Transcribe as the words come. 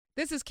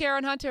This is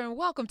Karen Hunter, and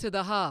welcome to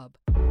The Hub.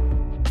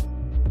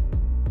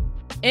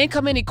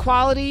 Income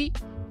inequality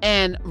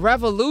and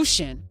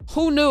revolution.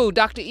 Who knew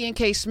Dr. Ian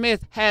K.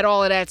 Smith had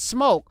all of that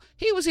smoke?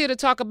 He was here to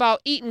talk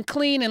about eating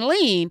clean and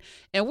lean,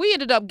 and we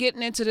ended up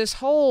getting into this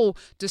whole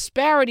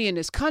disparity in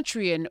this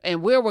country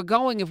and where we're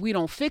going if we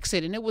don't fix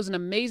it. And it was an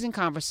amazing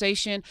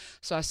conversation.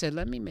 So I said,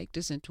 let me make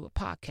this into a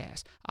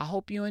podcast. I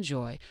hope you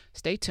enjoy.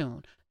 Stay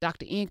tuned.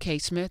 Dr. Ian K.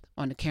 Smith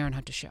on The Karen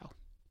Hunter Show.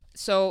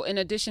 So in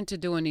addition to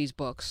doing these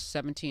books,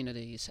 17 of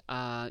these,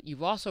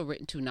 you've also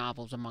written 2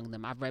 novels among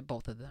them. I've read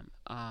both of them.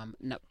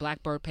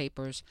 Blackbird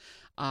Papers,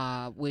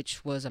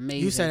 which was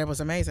amazing. You said it was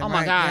amazing, Oh,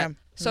 my right? God. Yeah.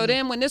 So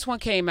then when this one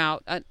came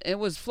out, it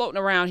was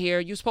floating around here.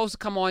 You were supposed to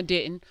come on,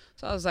 didn't.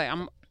 So I was like,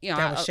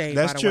 that was shade,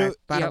 That's by the true. way.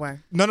 By the way.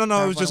 No,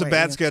 it was just a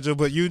bad schedule,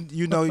 but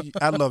you know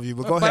I love you,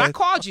 but go ahead. But I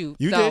called you,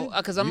 You though, did.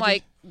 because I'm You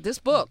like, this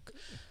book.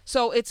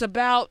 So it's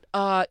about,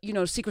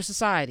 secret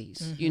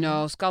societies,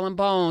 Skull and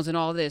Bones and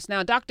all this.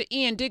 Now, Dr.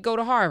 Ian did go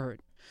to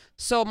Harvard.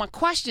 So my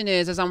question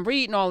is, as I'm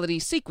reading all of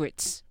these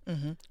secrets,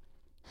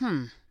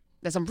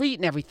 as I'm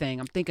reading everything,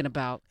 I'm thinking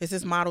about. Is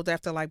this modeled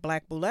after like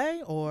Black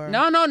Boule or?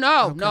 No.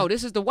 Okay. No,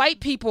 this is the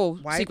white people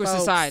secret folks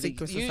society.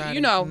 secret You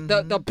society. know,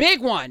 the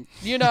big one,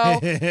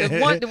 the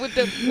one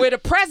with where the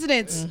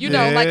presidents,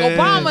 like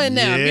Obama and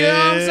them, you know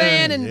what I'm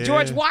saying? And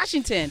George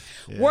Washington.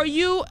 Yeah. Were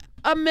you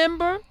a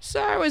member,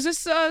 sir? Is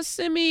this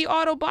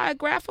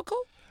semi-autobiographical?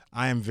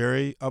 I am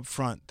very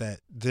upfront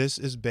that this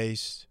is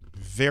based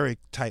very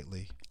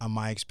tightly on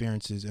my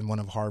experiences in one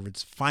of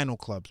Harvard's final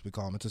clubs, we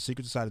call them. It's a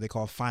secret society they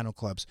call final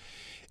clubs.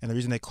 And the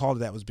reason they called it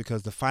that was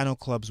because the final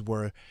clubs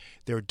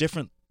there were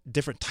different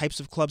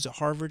types of clubs at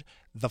Harvard.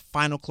 The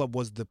final club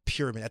was the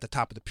pyramid, at the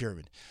top of the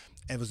pyramid.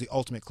 It was the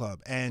ultimate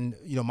club. And,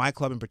 my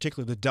club in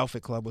particular, the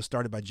Delphic Club, was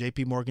started by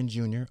J.P. Morgan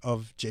Jr.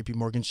 of J.P.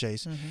 Morgan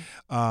Chase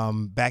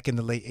back in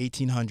the late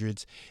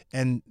 1800s.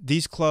 And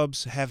these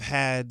clubs have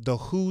had the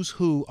who's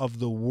who of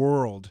the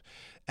world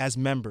as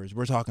members.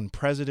 We're talking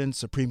presidents,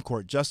 Supreme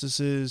Court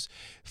justices,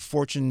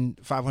 Fortune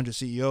 500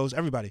 CEOs,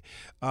 everybody.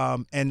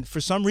 And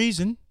for some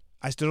reason,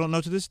 I still don't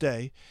know to this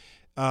day,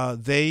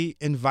 they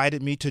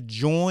invited me to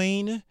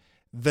join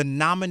the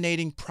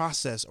nominating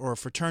process, or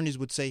fraternities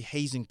would say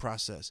hazing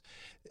process.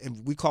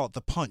 And we call it the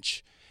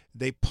punch.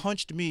 They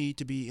punched me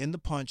to be in the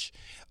punch,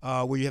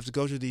 where you have to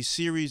go to these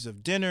series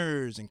of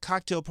dinners and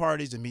cocktail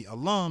parties and meet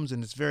alums,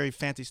 and it's very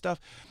fancy stuff.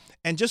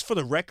 And just for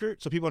the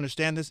record, so people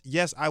understand this,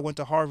 yes, I went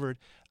to Harvard.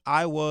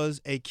 I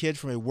was a kid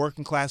from a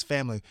working class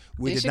family.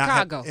 In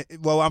Chicago.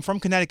 Well, I'm from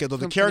Connecticut, though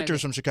the character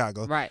is from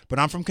Chicago. Right. But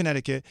I'm from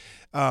Connecticut.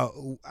 I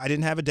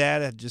didn't have a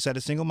dad. I just had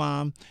a single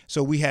mom.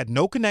 So we had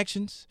no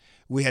connections.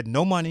 We had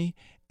no money.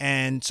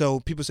 And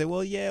so people say,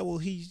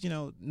 he's,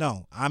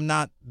 no, I'm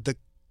not the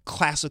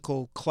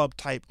classical club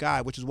type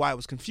guy, which is why it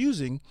was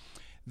confusing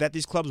that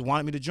these clubs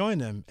wanted me to join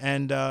them.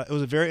 And it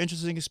was a very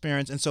interesting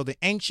experience. And so The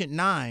Ancient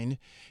Nine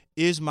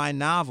is my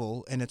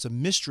novel, and it's a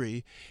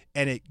mystery,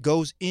 and it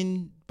goes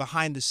in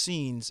behind the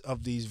scenes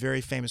of these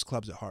very famous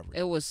clubs at Harvard.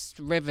 It was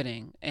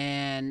riveting,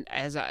 and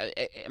as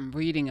I'm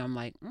reading, I'm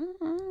like,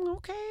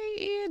 okay,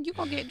 Ian, you're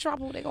going to get in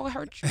trouble. They're going to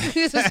hurt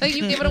you. So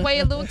you give it away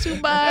a little too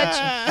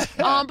much.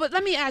 But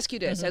let me ask you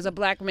this. As a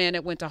black man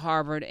that went to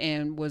Harvard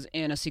and was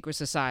in a secret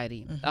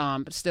society,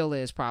 but still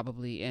is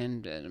probably,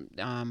 and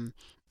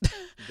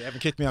they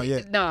haven't kicked me out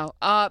yet. No.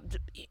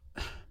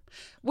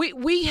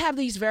 We have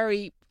these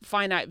very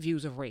finite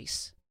views of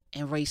race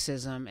and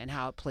racism and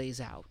how it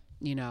plays out,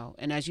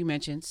 And as you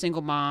mentioned,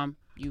 single mom,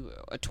 you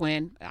a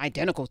twin,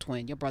 identical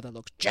twin. Your brother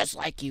looks just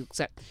like you,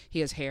 except he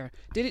has hair.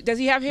 Does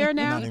he have hair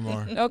now? Not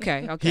anymore.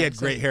 Okay. He had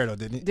great hair though,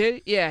 didn't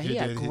he? He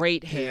had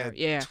great hair.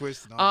 He had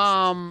twists and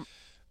all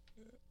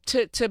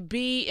to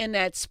be in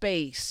that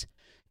space,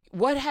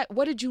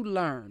 what did you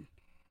learn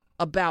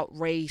about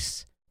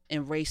race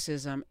and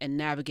racism and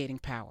navigating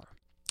power?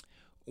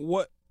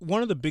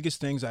 One of the biggest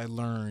things I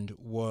learned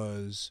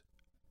was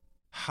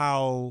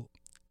how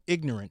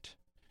ignorant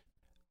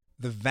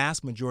the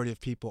vast majority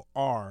of people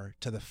are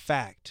to the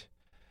fact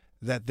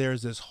that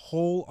there's this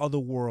whole other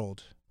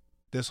world,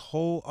 this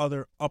whole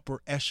other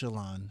upper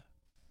echelon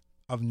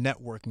of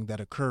networking that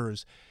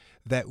occurs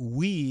that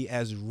we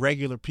as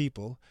regular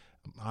people,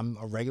 I'm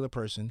a regular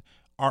person,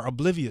 are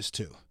oblivious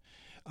to.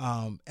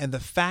 And the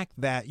fact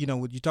that,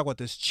 when you talk about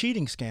this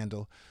cheating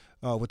scandal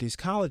with these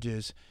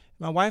colleges,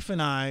 my wife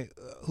and I,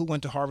 who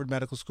went to Harvard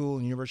Medical School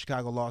and University of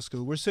Chicago Law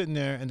School, we're sitting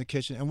there in the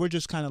kitchen and we're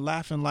just kind of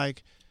laughing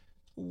like,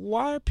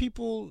 why are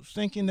people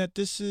thinking that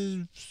this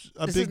is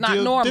a big deal? This is not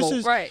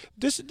normal, right?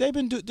 This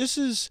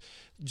is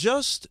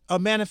just a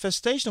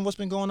manifestation of what's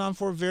been going on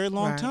for a very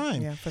long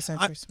time. Yeah, for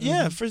centuries.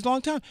 For a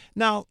long time.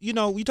 Now,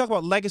 you talk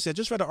about legacy. I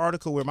just read an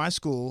article where my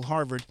school,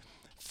 Harvard,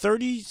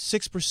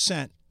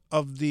 36%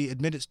 of the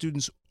admitted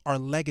students are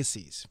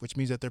legacies, which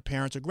means that their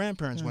parents or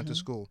grandparents went to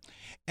school.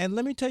 And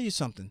let me tell you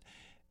something.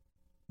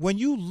 When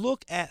you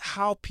look at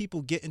how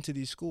people get into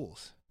these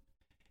schools,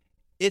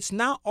 it's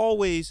not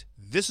always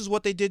this is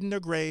what they did in their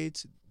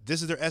grades,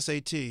 this is their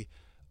SAT.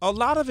 A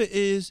lot of it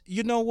is,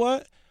 you know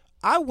what?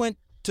 I went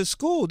to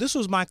school. This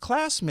was my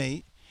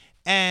classmate,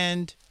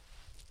 and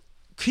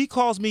he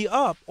calls me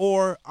up,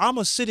 or I'm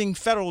a sitting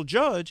federal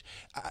judge.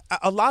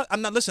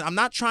 I'm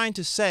not trying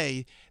to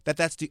say that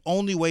that's the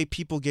only way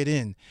people get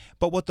in.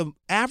 But what the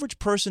average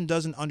person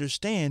doesn't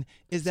understand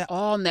is that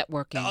all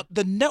networking.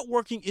 The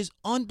networking is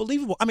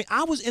unbelievable. I mean,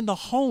 I was in the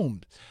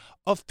home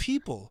of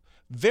people.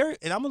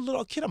 And I'm a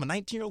little kid. I'm a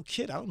 19-year-old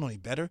kid. I don't know any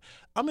better.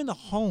 I'm in the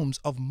homes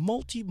of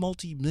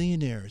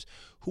multi-millionaires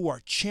who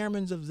are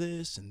chairmen of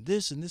this and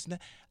this and this and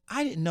that.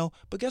 I didn't know,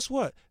 but guess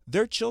what?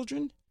 Their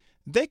children,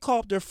 they call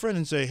up their friend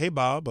and say, "Hey,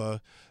 Bob,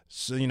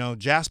 so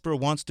Jasper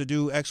wants to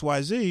do X,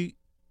 Y, Z."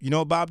 You know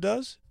what Bob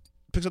does?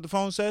 Picks up the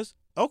phone and says,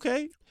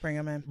 "Okay, bring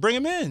him in. Bring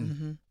him in."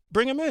 Mm-hmm.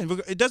 Bring him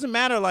in. It doesn't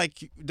matter,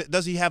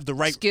 does he have the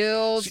right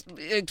skills,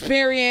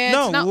 experience?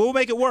 No, we'll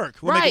make it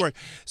work. Make it work.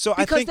 So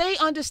because I think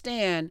they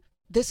understand.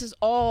 This is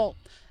all.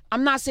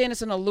 I'm not saying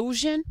it's an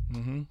illusion.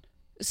 Mm-hmm.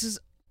 This is.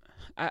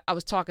 I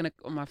was talking to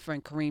my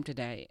friend Kareem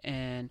today,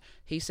 and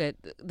he said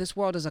this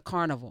world is a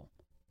carnival.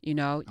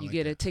 You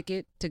get a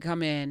ticket to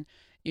come in.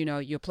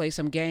 You'll play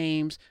some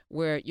games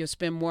where you'll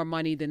spend more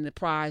money than the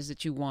prize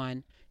that you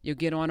won. You'll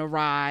get on a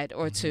ride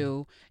or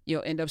two.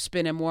 You'll end up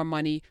spending more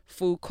money.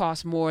 Food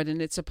costs more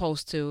than it's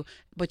supposed to,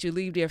 but you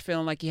leave there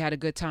feeling like you had a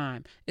good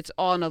time. It's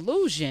all an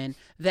illusion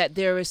that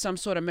there is some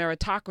sort of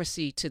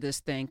meritocracy to this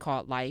thing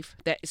called life,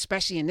 that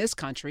especially in this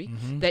country,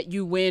 that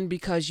you win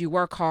because you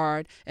work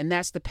hard, and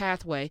that's the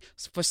pathway.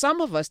 For some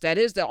of us, that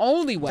is the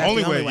only way.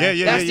 Only way.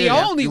 Yeah. That's the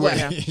only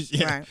way.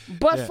 Yeah. Right.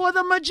 But for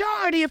the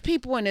majority of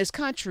people in this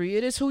country,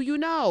 it is who you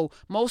know.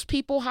 Most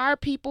people hire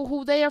people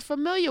who they are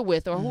familiar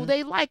with, or who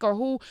they like, or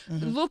who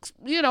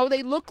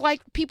they look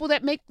like people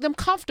that make them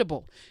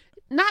comfortable.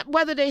 Not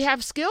whether they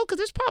have skill, because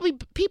there's probably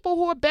people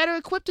who are better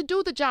equipped to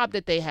do the job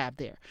that they have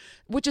there,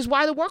 which is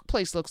why the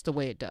workplace looks the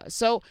way it does.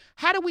 So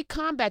how do we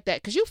combat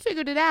that? Because you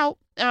figured it out,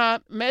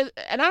 and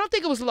I don't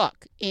think it was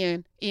luck,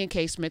 Ian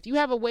K. Smith. You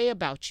have a way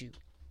about you.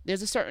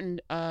 There's a certain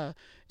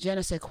je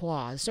ne sais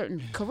quoi, a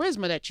certain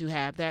charisma that you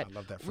have that, I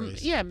love that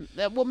phrase. Yeah,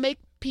 that will make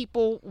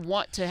people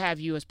want to have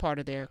you as part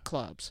of their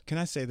clubs. Can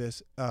I say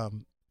this?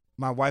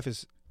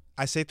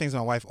 I say things to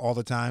my wife all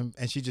the time,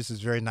 and she just is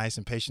very nice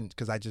and patient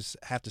because I just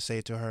have to say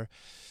it to her.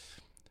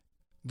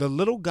 The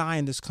little guy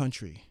in this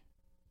country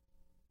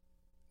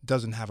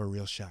doesn't have a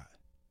real shot.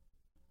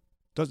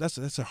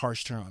 That's a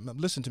harsh term.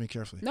 Listen to me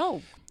carefully.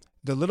 No.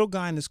 The little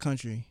guy in this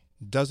country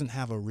doesn't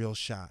have a real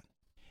shot.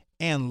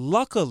 And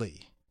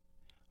luckily,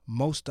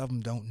 most of them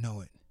don't know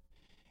it.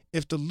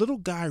 If the little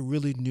guy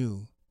really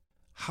knew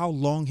how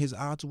long his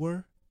odds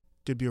were,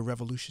 there'd be a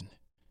revolution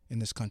in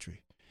this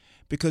country.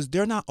 Because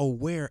they're not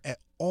aware at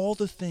all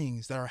the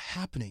things that are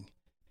happening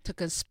to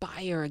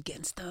conspire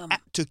against them,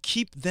 to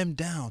keep them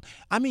down.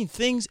 I mean,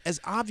 things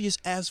as obvious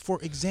as,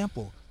 for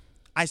example,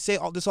 I say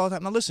all this all the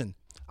time. Now, listen,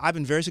 I've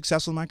been very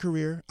successful in my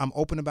career. I'm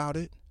open about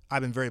it.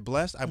 I've been very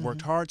blessed. I've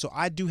worked hard. So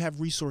I do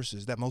have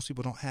resources that most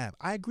people don't have.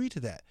 I agree to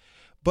that.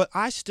 But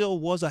I still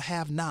was a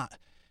have-not.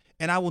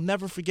 And I will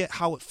never forget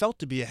how it felt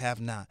to be a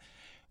have-not.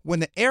 When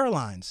the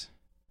airlines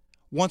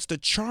wants to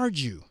charge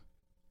you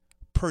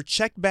per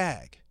checked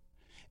bag,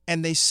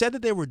 and they said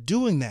that they were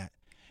doing that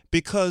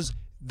because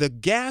the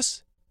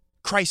gas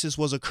crisis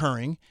was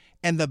occurring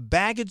and the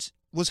baggage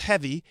was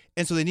heavy,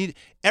 and so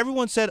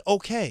everyone said,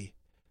 okay,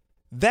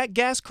 that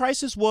gas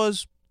crisis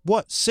was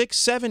what, 6,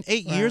 7,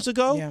 8 years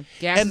ago? Yeah.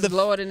 Gas and is the,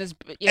 lower than this,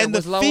 and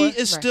the fee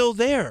is still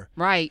there.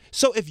 Right.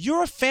 So if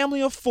you're a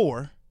family of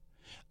 4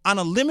 on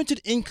a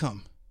limited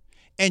income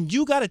and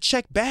you got to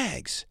check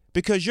bags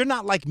because you're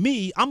not like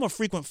me, I'm a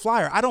frequent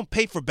flyer. I don't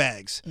pay for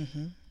bags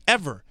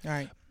ever.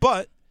 Right.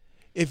 But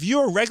if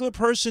you're a regular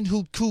person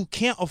who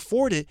can't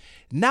afford it,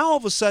 now all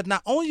of a sudden,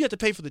 not only you have to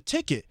pay for the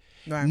ticket,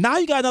 now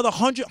you got another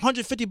 $100,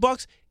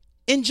 $150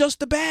 in just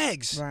the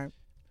bags. Right.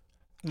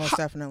 Most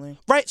definitely.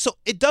 Right. So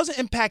it doesn't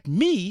impact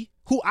me,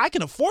 who I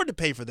can afford to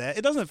pay for that.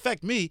 It doesn't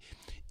affect me.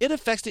 It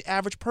affects the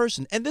average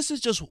person. And this is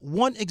just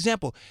one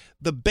example.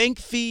 The bank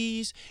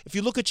fees, if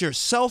you look at your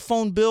cell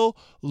phone bill,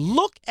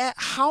 look at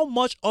how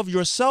much of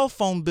your cell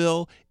phone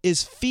bill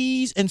is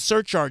fees and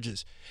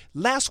surcharges.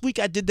 Last week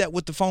I did that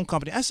with the phone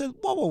company. I said,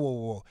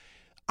 whoa.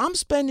 I'm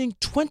spending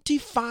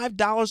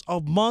 $25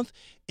 a month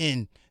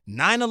in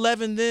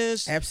 9/11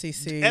 this.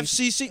 FCC.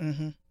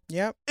 FCC.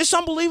 Yep. It's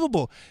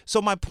unbelievable.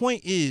 So my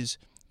point is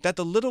that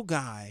the little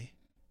guy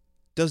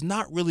does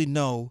not really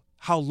know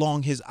how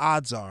long his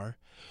odds are,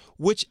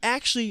 which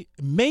actually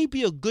may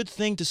be a good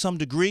thing to some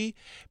degree,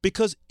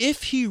 because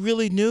if he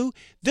really knew,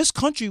 this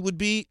country would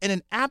be in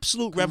an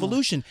absolute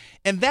revolution.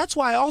 And that's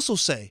why I also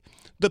say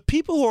the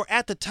people who are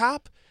at the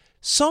top,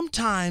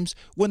 sometimes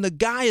when the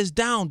guy is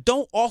down,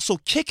 don't also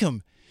kick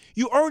him.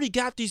 You already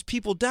got these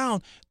people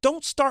down.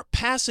 Don't start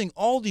passing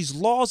all these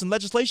laws and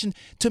legislation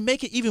to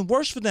make it even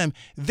worse for them.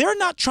 They're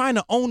not trying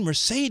to own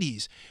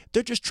Mercedes.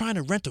 They're just trying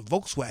to rent a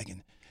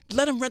Volkswagen.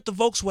 let him rent the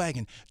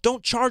Volkswagen.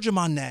 Don't charge him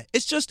on that.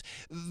 It's just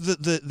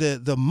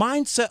the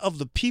mindset of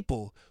the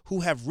people who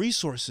have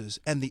resources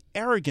and the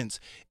arrogance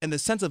and the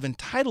sense of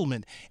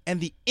entitlement and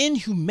the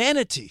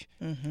inhumanity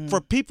for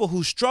people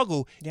who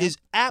struggle is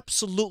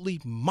absolutely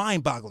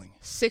mind-boggling.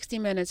 60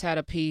 Minutes had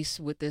a piece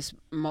with this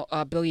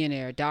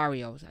billionaire,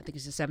 Dario. I think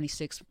he's the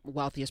 76th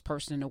wealthiest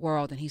person in the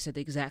world, and he said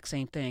the exact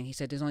same thing. He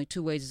said there's only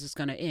two ways this is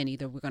going to end.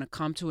 Either we're going to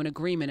come to an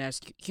agreement as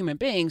human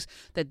beings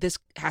that this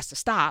has to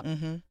stop,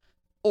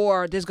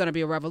 or there's going to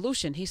be a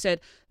revolution. He said,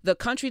 the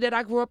country that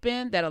I grew up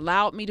in that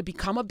allowed me to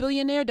become a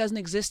billionaire doesn't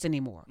exist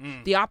anymore.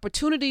 The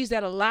opportunities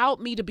that allowed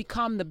me to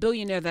become the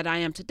billionaire that I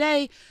am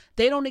today,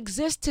 they don't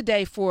exist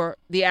today for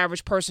the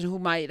average person who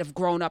might have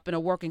grown up in a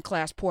working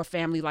class, poor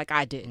family like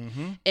I did.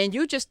 And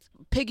you just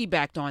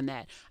piggybacked on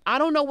that. I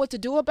don't know what to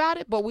do about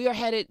it, but we are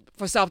headed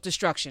for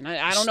self-destruction.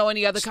 I don't know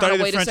any other kind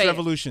of way to say it. Study the French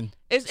Revolution.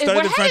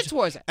 We're headed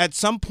towards it. At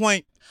some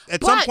point, the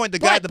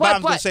guy at the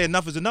bottom is going to say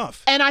enough is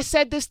enough. And I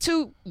said this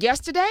too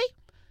yesterday.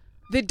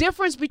 The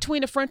difference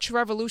between the French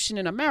Revolution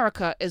and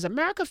America is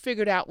America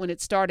figured out when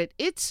it started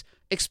its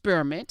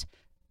experiment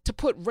to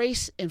put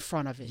race in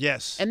front of it.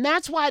 Yes. And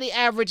that's why the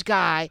average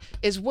guy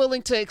is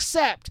willing to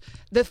accept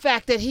the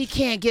fact that he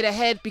can't get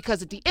ahead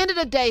because at the end of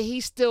the day,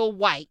 he's still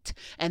white.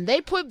 And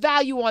they put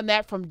value on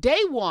that from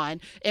day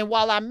one. And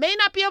while I may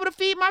not be able to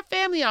feed my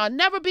family, I'll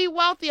never be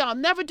wealthy, I'll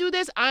never do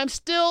this, I'm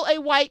still a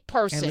white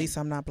person. At least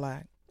I'm not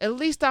black. At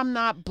least I'm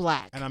not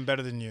black. And I'm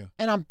better than you.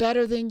 And I'm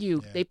better than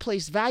you. Yeah. They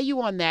place value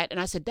on that. And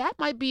I said, that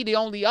might be the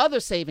only other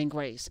saving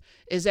grace,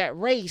 is that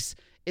race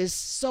is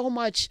so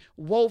much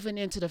woven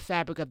into the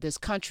fabric of this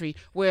country,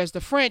 whereas the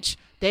French,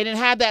 they didn't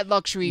have that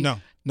luxury. No,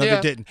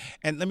 they didn't.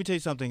 And let me tell you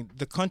something.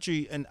 The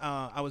country, and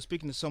I was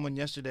speaking to someone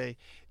yesterday,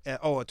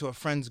 to a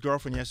friend's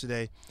girlfriend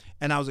yesterday,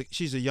 and I was like,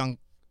 she's a young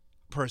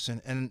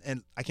person,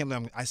 and I can't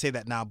believe I say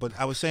that now, but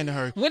I was saying to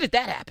her. When did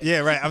that happen? Yeah,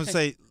 right. I would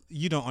say,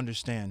 you don't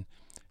understand.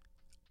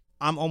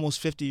 I'm almost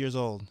 50 years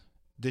old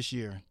this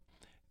year.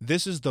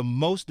 This is the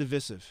most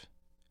divisive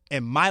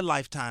in my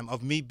lifetime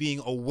of me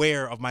being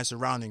aware of my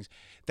surroundings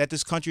that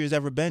this country has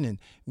ever been in.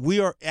 We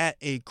are at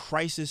a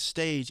crisis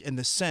stage in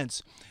the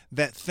sense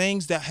that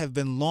things that have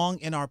been long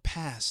in our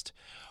past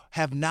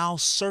have now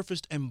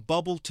surfaced and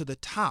bubbled to the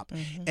top.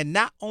 And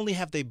not only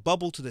have they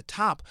bubbled to the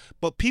top,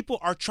 but people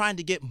are trying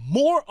to get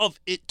more of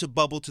it to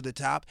bubble to the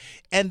top.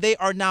 And they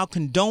are now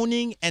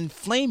condoning and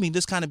flaming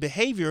this kind of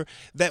behavior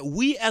that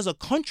we as a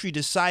country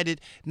decided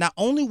not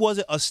only was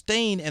it a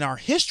stain in our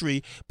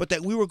history, but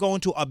that we were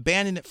going to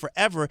abandon it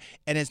forever.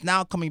 And it's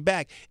now coming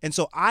back. And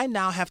so I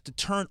now have to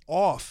turn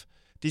off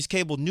these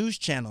cable news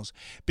channels,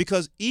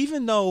 because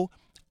even though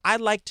I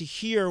like to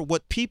hear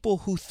what people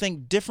who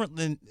think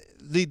differently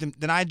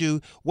than I do,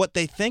 what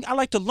they think, I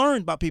like to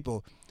learn about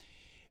people.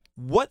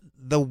 What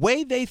the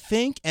way they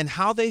think and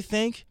how they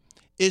think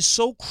is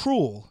so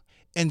cruel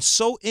and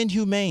so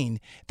inhumane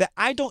that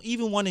I don't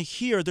even want to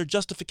hear their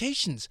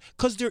justifications,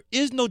 because there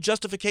is no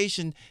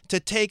justification to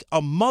take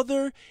a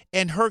mother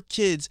and her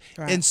kids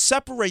and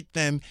separate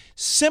them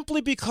simply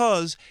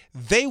because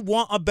they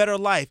want a better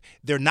life.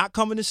 They're not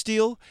coming to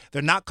steal.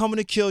 They're not coming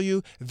to kill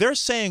you. They're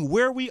saying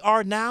where we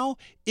are now,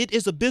 it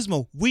is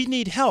abysmal. We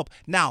need help.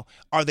 Now,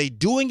 are they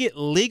doing it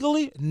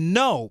legally?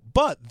 No.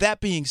 But that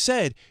being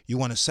said, you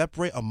want to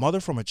separate a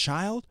mother from a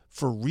child?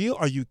 For real?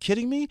 Are you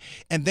kidding me?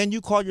 And then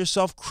you call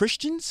yourself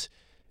Christians?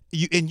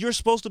 And you're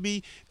supposed to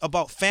be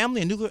about family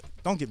and nuclear.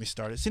 Don't get me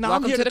started. See, now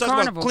Welcome I'm here to talk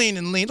carnival. about clean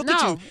and lean. Look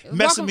at you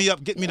messing me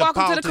up, getting me to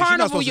welcome politics. Welcome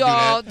to the carnival, You're not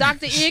y'all. supposed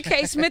to do that. Dr.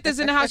 Ian K. Smith is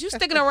in the house. You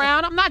sticking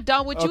around. I'm not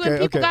done with you.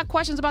 And people got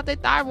questions about their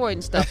thyroid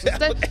and stuff.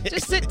 So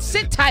just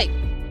sit tight.